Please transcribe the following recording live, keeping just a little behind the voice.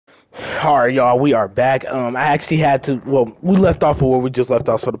Alright, y'all, we are back. I actually had to, well, we left off where we just left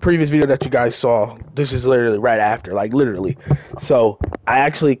off. So the previous video that you guys saw, this is literally right after, like literally. So I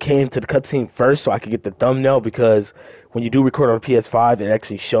actually came to the cutscene first so I could get the thumbnail, because when you do record on PS5, it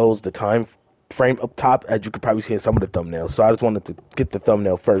actually shows the time frame up top, as you could probably see in some of the thumbnails. So I just wanted to get the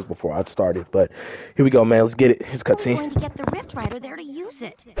thumbnail first before I started. But here we go, man. Let's get it. Here's cutscene. I'm going to get the Rift Rider there to use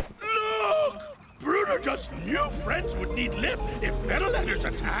it. Look! Bruder just knew friends would need lift if metal headers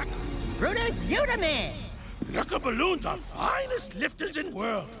attack. Bruder, you the man! Lucky balloons are finest lifters in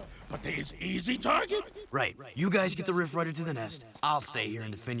world, but they is easy target. Right. You guys get the Rift Rider to the nest. I'll stay here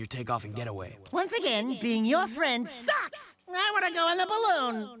and defend your takeoff and getaway. Once again, being your friend sucks! I wanna go in the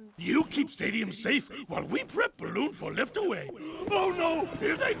balloon! You keep stadium safe while we prep balloon for lift away. Oh no,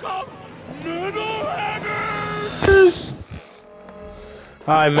 here they come! Metal headers!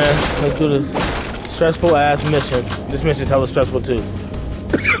 Alright, man. Let's do this stressful ass mission. This mission's hella stressful too.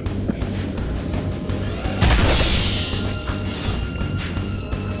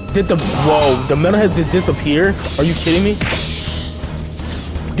 Did the the metalhead just disappear? Are you kidding me?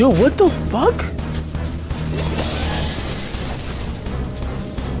 Dude, what the fuck?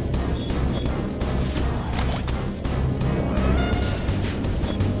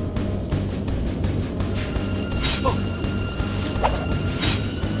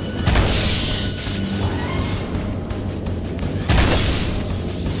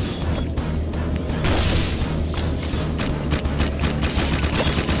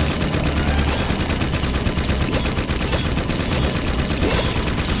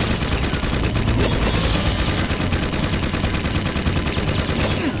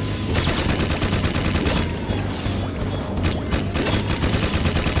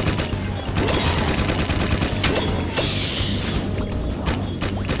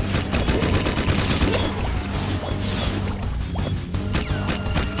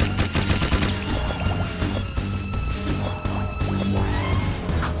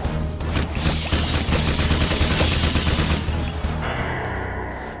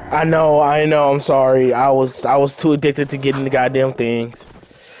 I know, I'm sorry. I was too addicted to getting the goddamn things.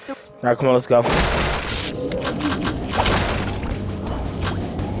 Alright, come on, let's go.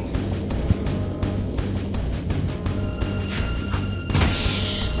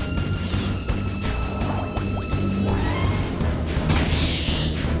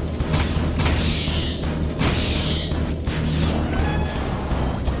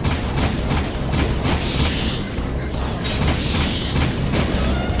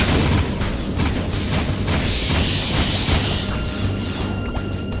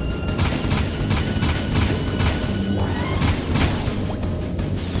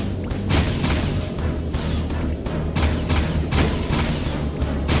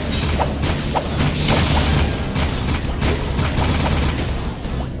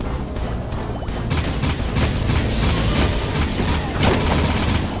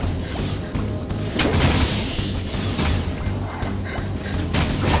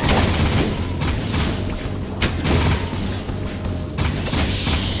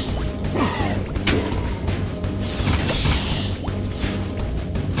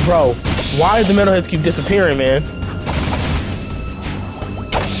 Bro, why do the metalheads keep disappearing, man?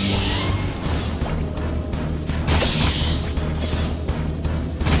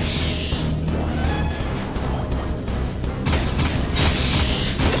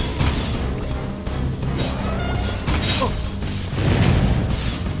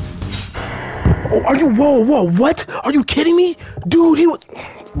 Oh, are you, whoa, what? Are you kidding me? Dude, he was,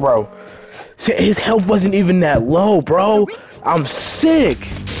 bro, his health wasn't even that low, bro. I'm sick.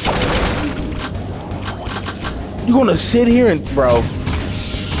 You gonna sit here and, bro?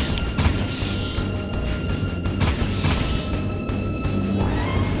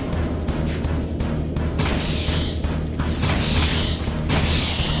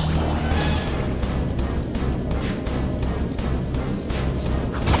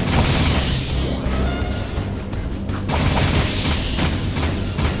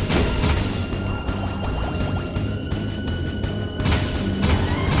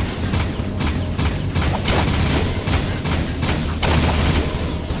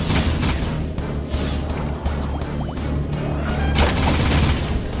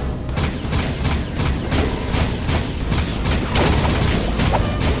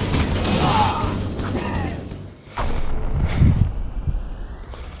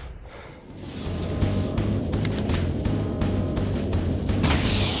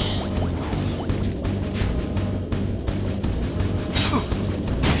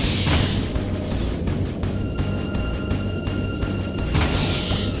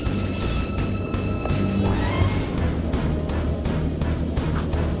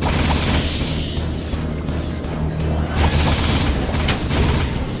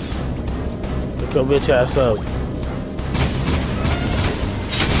 Go bitch ass up.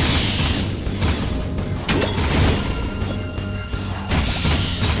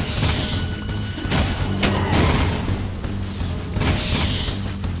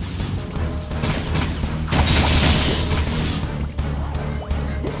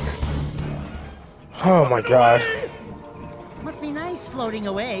 Oh my god. Must be nice floating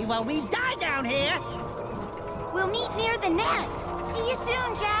away while we die down here. We'll meet near the nest. See you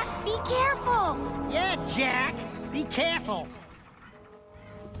soon, Jack. Be careful. Yeah, Jack. Be careful.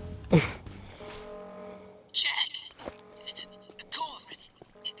 Jack, the core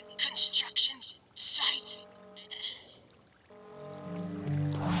construction site.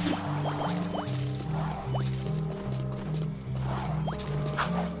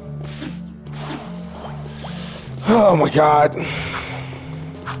 Oh my god.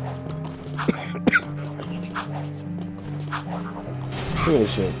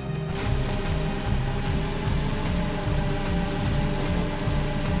 Finish it.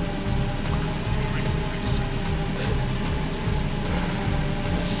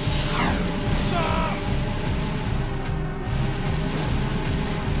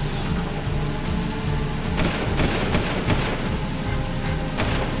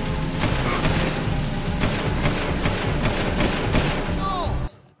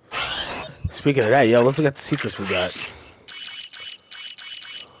 Speaking of that, yo, let's look at the secrets we got.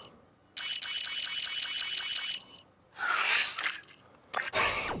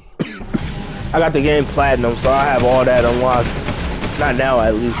 I got the game platinum, so I have all that unlocked. Not now,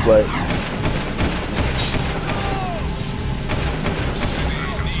 at least, but.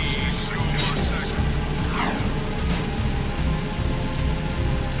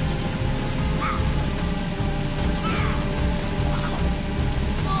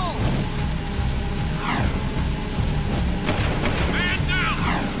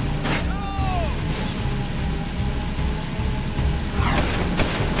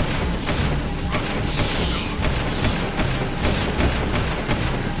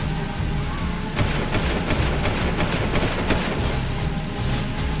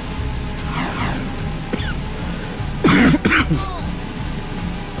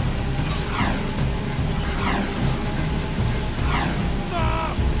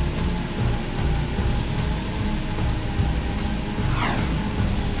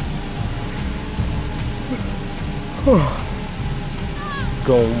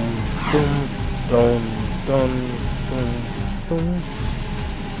 Dum, dum, dum, dum, dum, dum.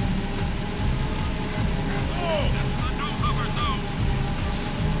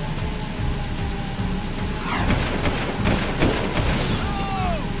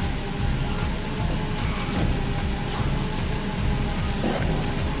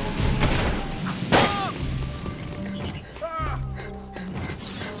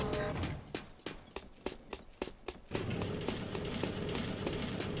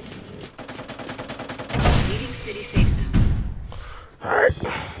 City safe zone. Alright.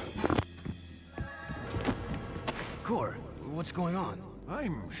 Core, what's going on?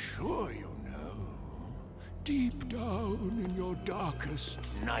 I'm sure you know. Deep down in your darkest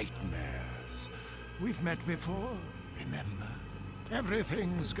nightmares. We've met before, remember?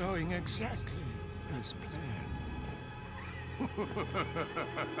 Everything's going exactly as planned.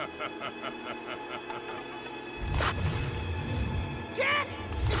 Jack!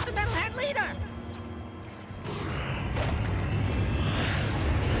 It's the metalhead leader!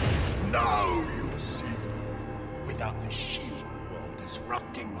 Now you see. Without the shield wall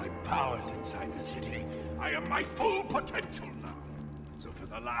disrupting my powers inside the city, I am my full potential now. So for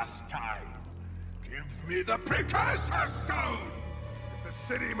the last time, give me the Precursor Stone! If the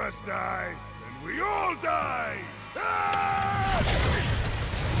city must die, then we all die! Ah!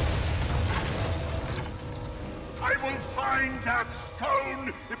 I will find that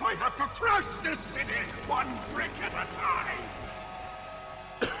stone if I have to crush this city one brick at a time!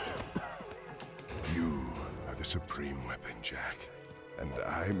 You are the supreme weapon, Jack. And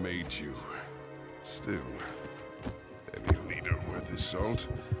I made you. Still, any leader worth his salt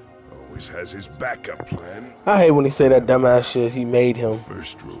always has his backup plan. I hate when he say that dumbass shit. He made him.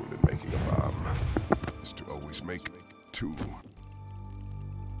 First rule in making a bomb is to always make two.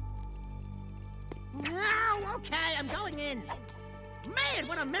 No, okay, I'm going in. Man,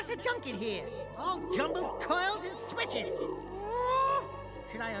 what a mess of junk in here. All jumbled coils and switches.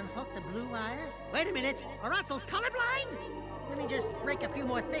 Should I unhook the blue wire? Wait a minute, are Otzel's colorblind? Let me just break a few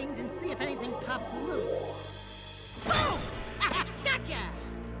more things and see if anything pops loose. Boom! Gotcha!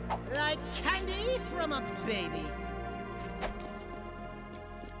 Like candy from a baby.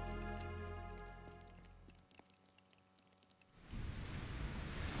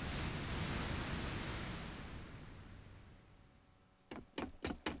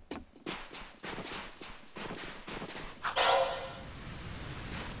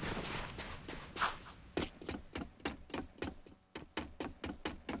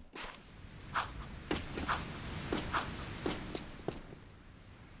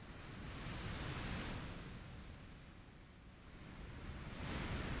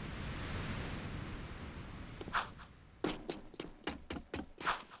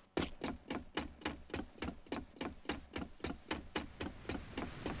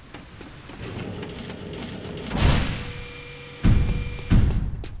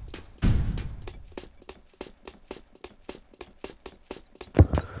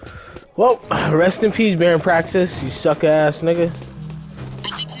 Well, rest in peace, Baron Praxis, you suck ass nigga. I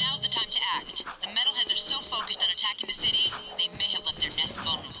think now's the time to act. The metalheads are so focused on attacking the city, they may have left their nest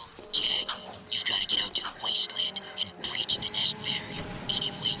vulnerable. Jag, you've got to get out to the wasteland and breach the nest barrier any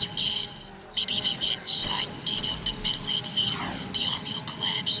way you can. Maybe if you get inside and take out the metalhead leader, the army will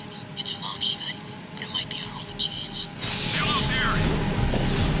collapse. It's a long shot, but it might be our only chance. Still out there!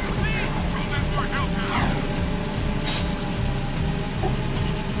 Throw that more help now!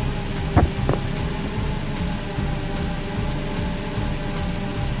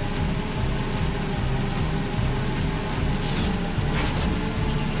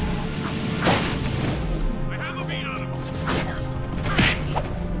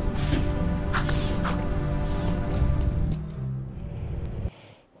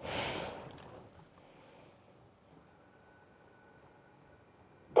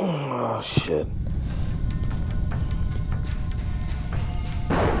 Oh shit.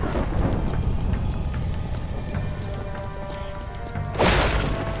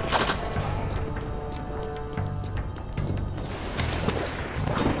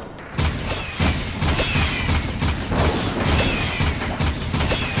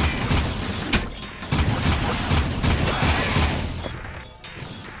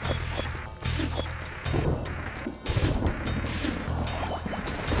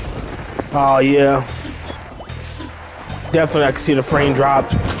 Oh yeah, definitely I can see the frame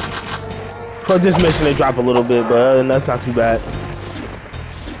dropped. For this mission they drop a little bit, but that's not too bad.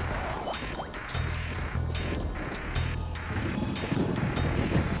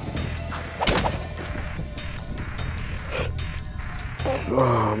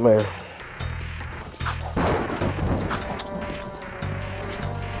 Oh man.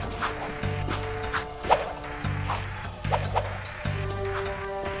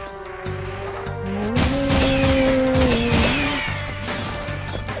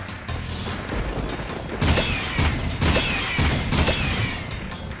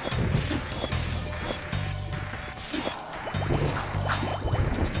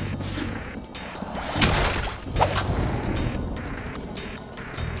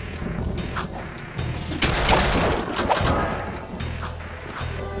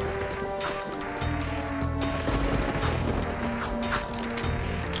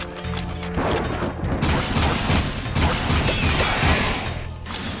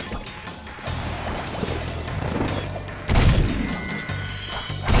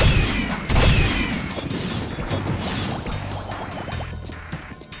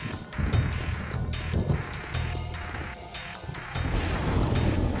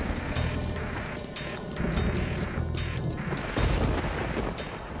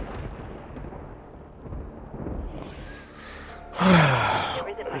 There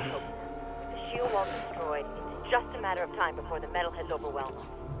isn't much hope. With the shield wall destroyed, it's just a matter of time before the metalheads overwhelm us.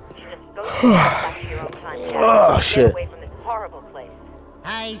 You should just go back to your own time, Jack. Oh, Get shit. away from this horrible place.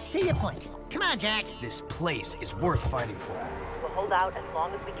 I see your point. Come on, Jack. This place is worth fighting for. We'll hold out as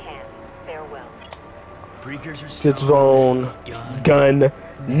long as we can. Farewell. Precursor Its own gun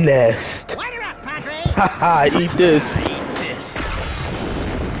nest. Light her up, Padre. Haha, eat this.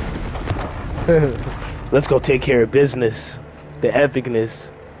 Let's go take care of business. The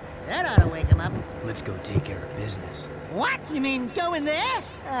epicness. That ought to wake him up. Let's go take care of business. What? You mean go in there?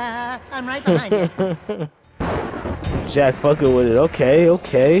 I'm right behind you. Jack fucking with it. Okay,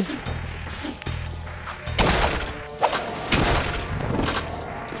 okay.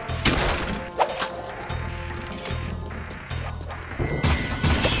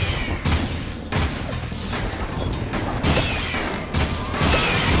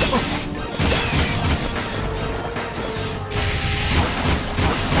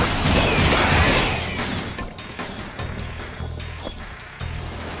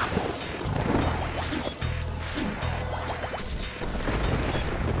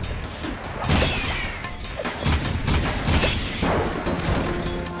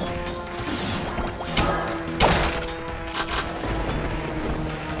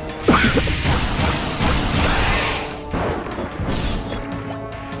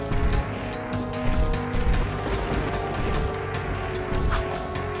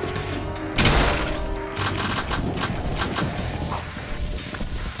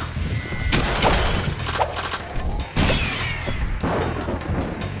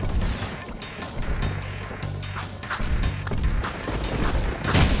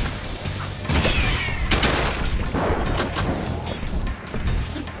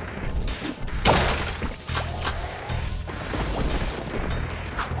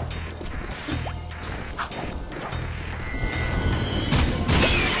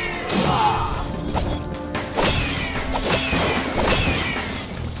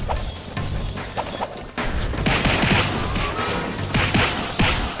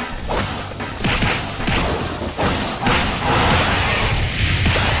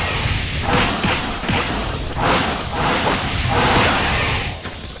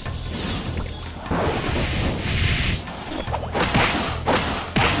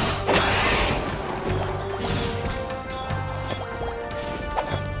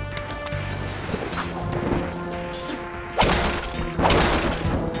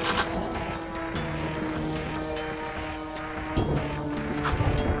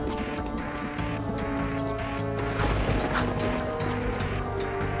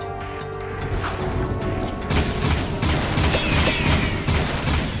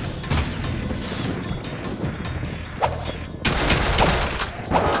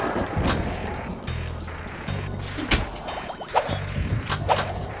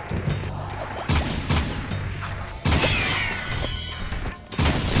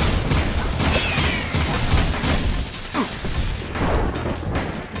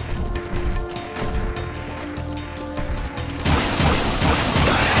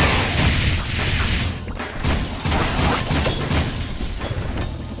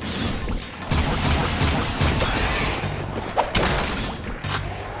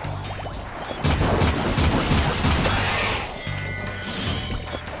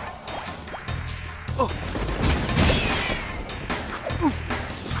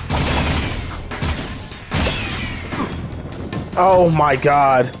 Oh my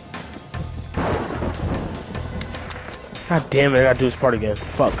god. God damn it, I gotta do this part again.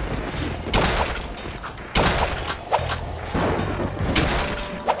 Fuck.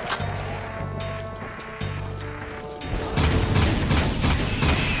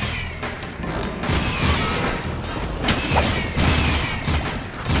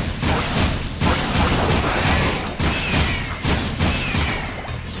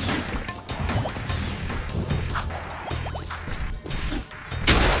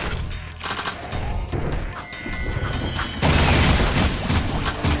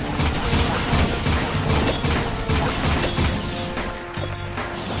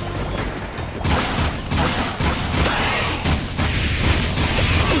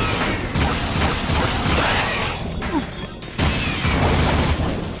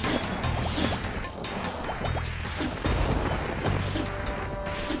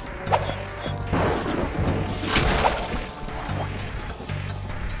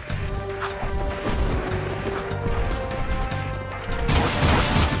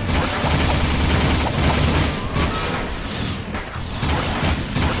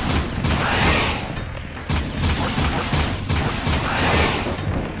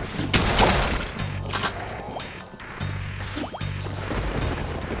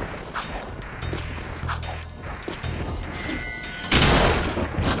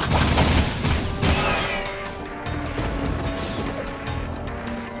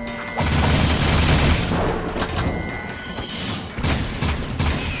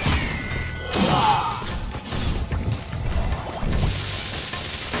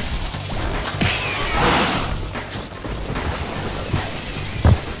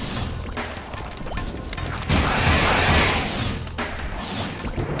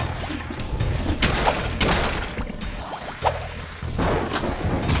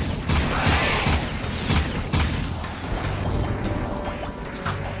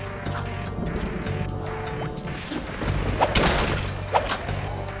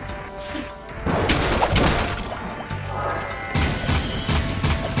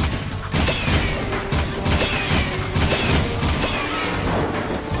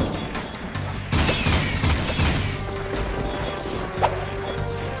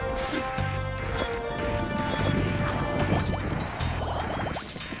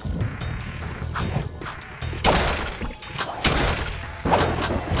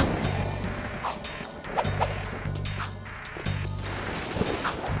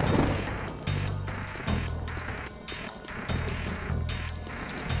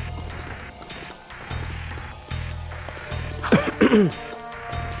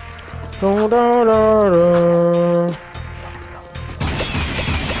 Da, da, da, da.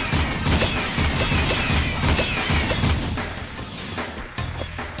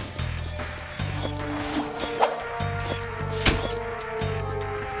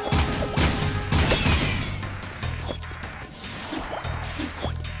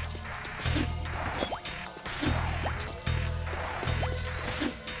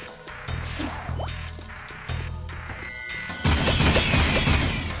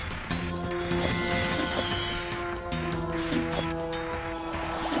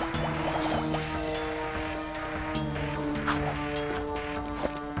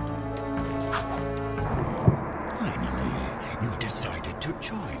 You've decided to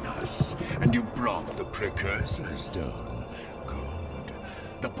join us, and you brought the precursor stone. Good.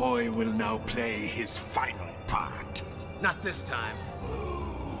 The boy will now play his final part. Not this time.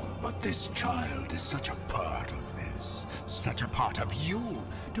 Oh, but this child is such a part of this. Such a part of you.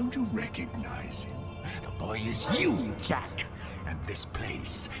 Don't you recognize him? The boy is you, Jack. And this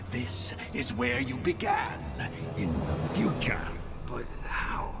place, this is where you began. In the future. But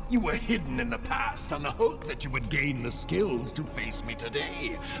how? You were hidden in the past on the hope that you would gain the skills to face me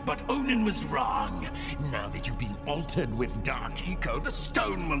today. But Onin was wrong. Now that you've been altered with Dark Eco, the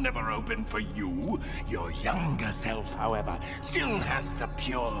stone will never open for you. Your younger self, however, still has the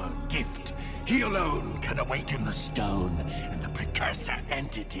pure gift. He alone can awaken the stone and the precursor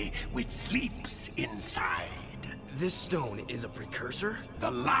entity which sleeps inside. This stone is a precursor?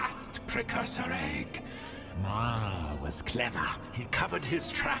 The last precursor egg. Ma was clever. He covered his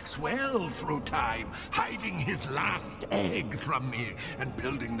tracks well through time, hiding his last egg from me and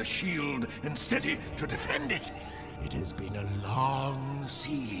building the shield and city to defend it. It has been a long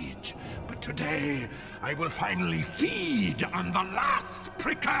siege, but today I will finally feed on the last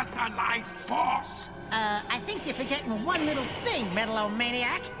precursor life force. I think you're forgetting one little thing,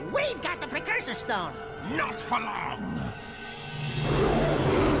 Metalomaniac. We've got the precursor stone. Not for long.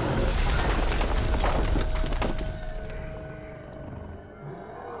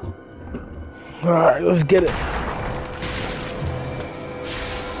 Alright, let's get it.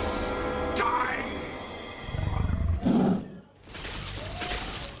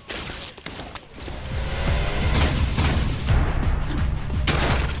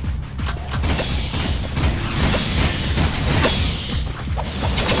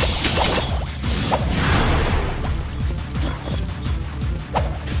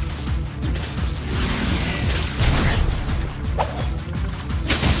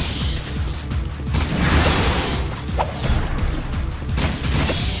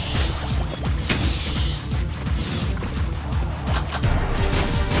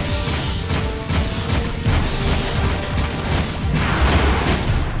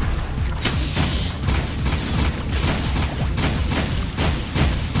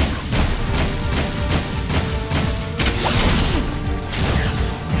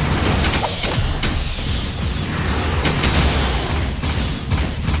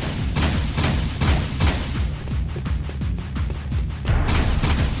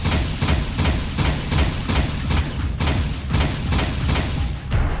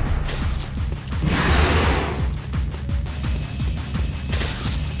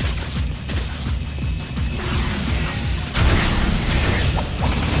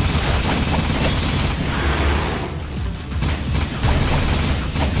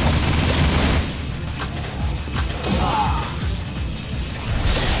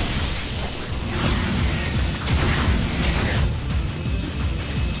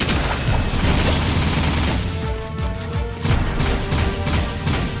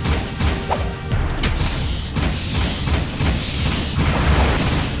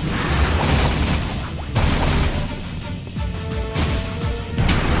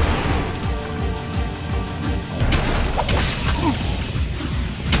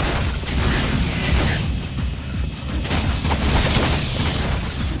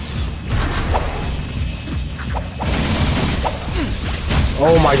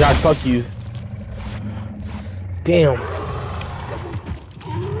 Oh my god, fuck you. Damn.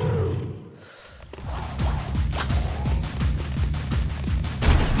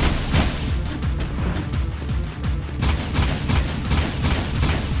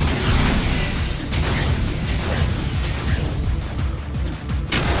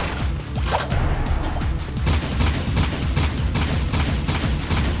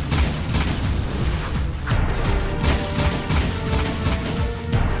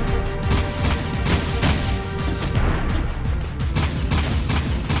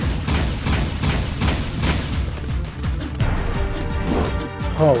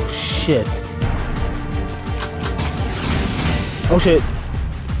 Oh shit. Oh shit.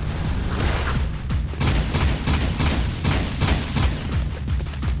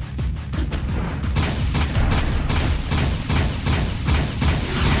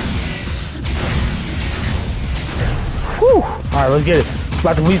 Whew. Alright, let's get it.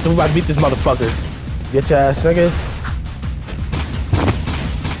 We're about to beat this motherfucker. Get your ass, nigga.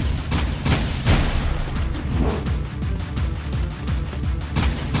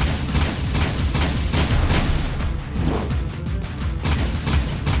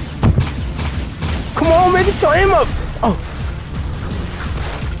 Come on, man, get your aim up! Oh!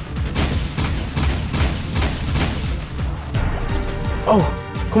 Oh,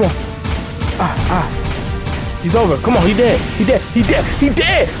 come on. He's over. Come on, he dead. He dead. He dead. He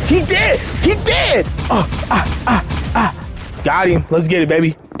dead. He dead. He dead! Oh, Got him. Let's get it,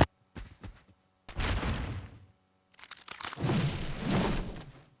 baby.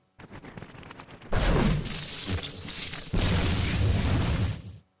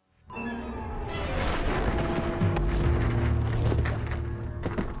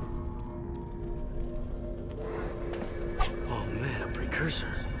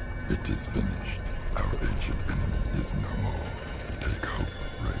 It is finished. Our ancient enemy is no more. Take hope,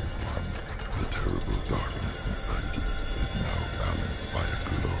 brave one. The terrible darkness inside you is now balanced by a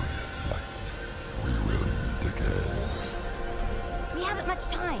glorious light. We will meet again. We haven't much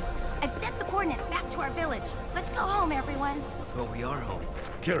time. I've sent the coordinates back to our village. Let's go home, everyone. But we are home.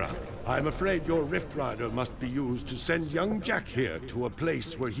 Kira, I'm afraid your Rift Rider must be used to send young Jack here to a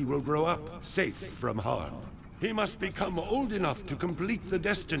place where he will grow up, safe from harm. He must become old enough to complete the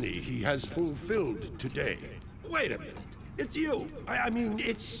destiny he has fulfilled today. Wait a minute. It's you. I mean,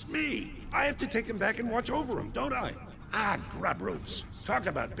 it's me. I have to take him back and watch over him, don't I? Ah, grubroots. Talk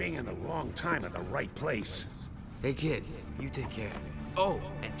about being in the wrong time at the right place. Hey kid, you take care. Oh,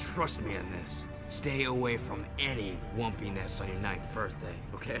 and trust me on this. Stay away from any Wumpy nest on your 9th birthday,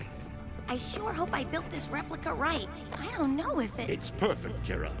 okay? I sure hope I built this replica right. I don't know if it... It's perfect,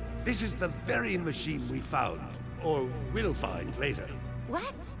 Kira. This is the very machine we found, or will find later.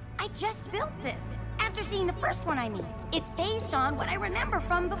 What? I just built this. After seeing the first one, I mean. It's based on what I remember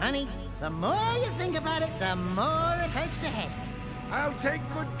from before. Honey, the more you think about it, the more it hurts the head. I'll take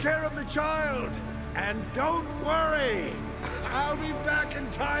good care of the child. And don't worry. I'll be back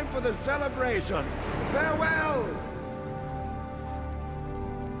in time for the celebration. Farewell.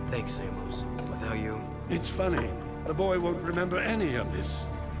 Thanks, Amos. Without you... It's funny. The boy won't remember any of this.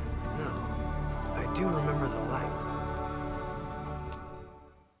 No. I do remember the light.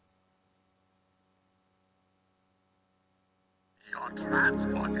 Your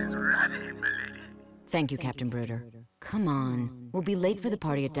transport is ready, milady. Thank you, Captain Bruder. Come on. We'll be late for the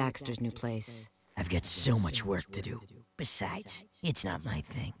party at Daxter's new place. I've got so much work to do. Besides, it's not my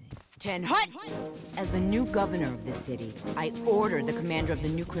thing. 10 hut! As the new governor of this city, I ordered the commander of the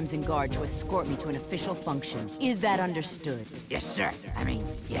New Crimson Guard to escort me to an official function. Is that understood? Yes, sir.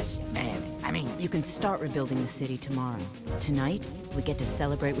 Yes, ma'am. You can start rebuilding the city tomorrow. Tonight, we get to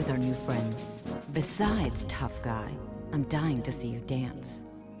celebrate with our new friends. Besides, tough guy, I'm dying to see you dance.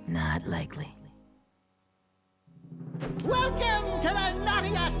 Not likely. Welcome to the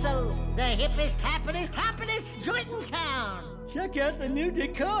Naughty Otso, the hippest, happiest joint in town. Check out the new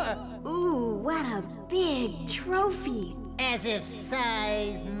decor. Ooh, what a big trophy. As if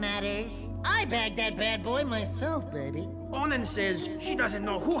size matters. I bagged that bad boy myself, baby. Onan says she doesn't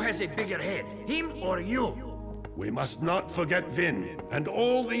know who has a bigger head, him or you. We must not forget Vin and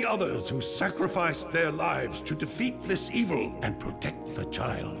all the others who sacrificed their lives to defeat this evil and protect the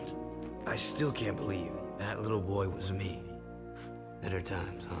child. I still can't believe that little boy was me. Better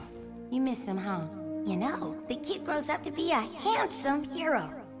times, huh? You miss him, huh? You know, the kid grows up to be a handsome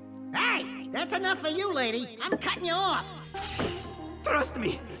hero. Hey, that's enough for you, lady. I'm cutting you off. Trust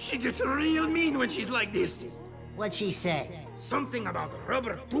me, she gets real mean when she's like this. What'd she say? Something about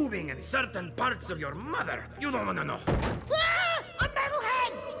rubber tubing and certain parts of your mother. You don't want to know. Ah! A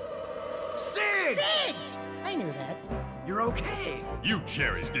metalhead! Sid! Sid! I knew that. You're okay. You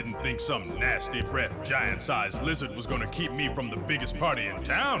cherries didn't think some nasty breath, giant-sized lizard was gonna keep me from the biggest party in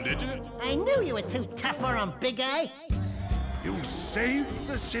town, did you? I knew you were too tough for him, big guy. You saved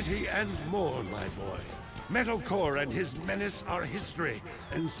the city and more, my boy. Metalcore and his menace are history,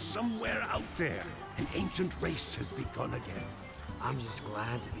 and somewhere out there, an ancient race has begun again. I'm just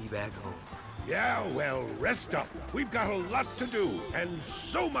glad to be back home. Yeah, well, rest up. We've got a lot to do, and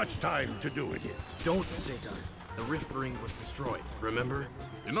so much time to do it in. Don't say time. The Rift Ring was destroyed, remember?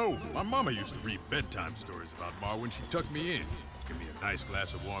 You know, my mama used to read bedtime stories about Ma when she tucked me in. Give me a nice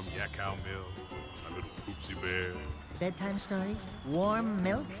glass of warm yak cow milk, my little poopsie bear. Bedtime stories? Warm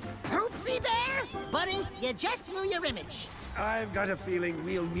milk? Poopsie bear? Buddy, you just blew your image. I've got a feeling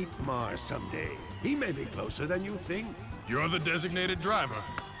we'll meet Mar someday. He may be closer than you think. You're the designated driver.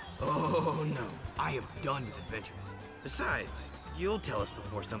 Oh, no. I am done with adventures. Besides, you'll tell us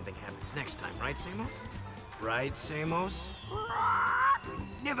before something happens next time, right, Samos? Right, Samos? We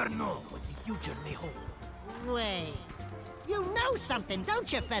never know what the future may hold. Wait. You know something,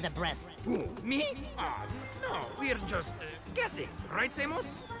 don't you, Feather Breath? Who, me? No, we're just guessing, right,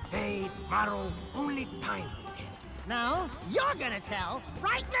 Samos? Hey, tomorrow, only time will tell. No, you're gonna tell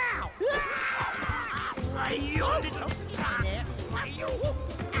right now! Why, you little... Why, you...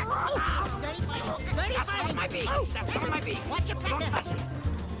 35, That's not on my beat! That's not on my beat! Watch your Don't pet. touch it!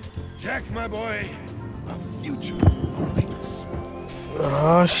 Jack, my boy, a future awaits.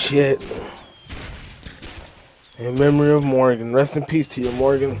 Oh shit. In memory of Morgan. Rest in peace to you,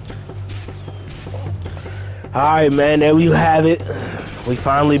 Morgan. Alright, man, there you have it. We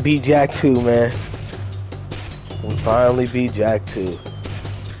finally beat Jack 2, man. We finally beat Jack 2.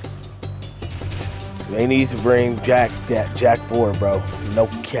 They need to bring Jack 4, bro. No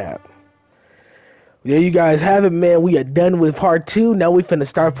cap. There you guys have it, man. We are done with part 2. Now we finna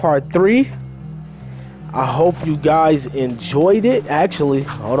start part 3. I hope you guys enjoyed it. Actually,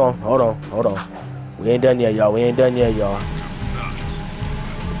 hold on. We ain't done yet, y'all.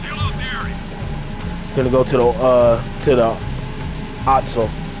 Gonna go to the Otso.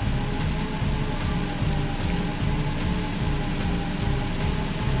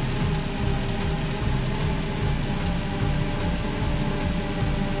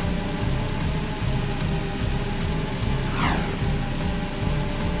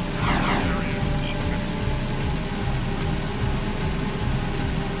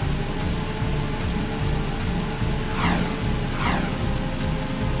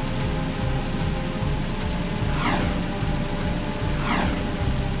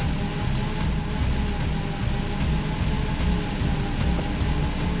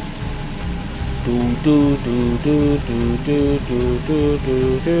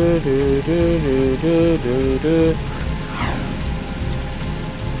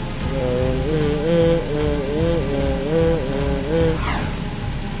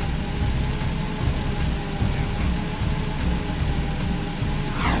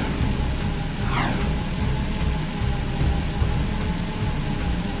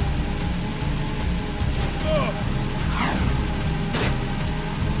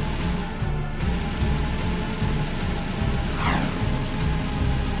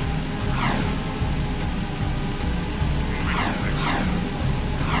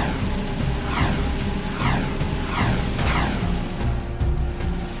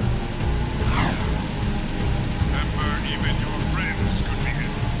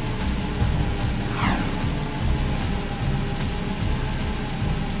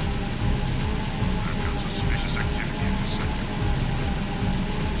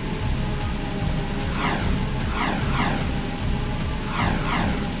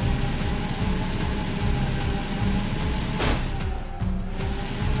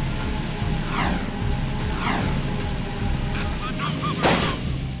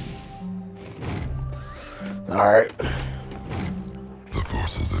 Alright. The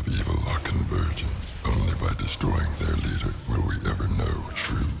forces of evil are converging. Only by destroying their leader will we ever know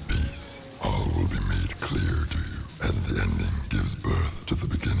true peace. All will be made clear to you as the ending gives birth to the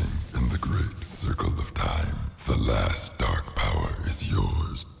beginning in the great circle of time. The last dark power is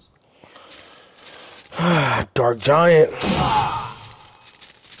yours. Dark Giant.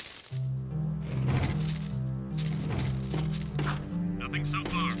 Nothing so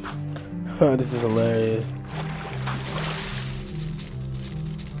far. This is hilarious.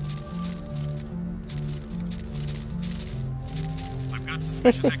 I've got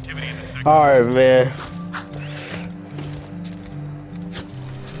suspicious activity in the sector. Alright, man.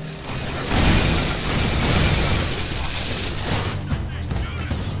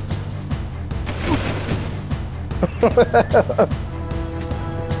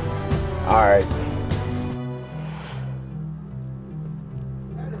 Alright.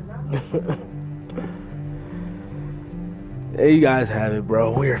 There you guys have it,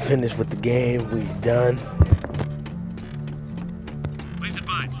 bro. We are finished with the game. We're done. Please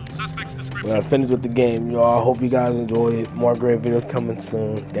advise. Suspect's description. We're finished with the game, y'all. Hope you guys enjoy it. More great videos coming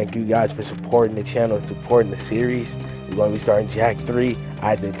soon. Thank you guys for supporting the channel and supporting the series. We're going to be starting Jak 3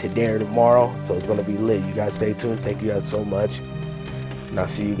 either today or tomorrow, so it's going to be lit. You guys stay tuned. Thank you guys so much. And I'll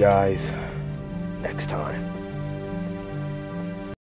see you guys next time.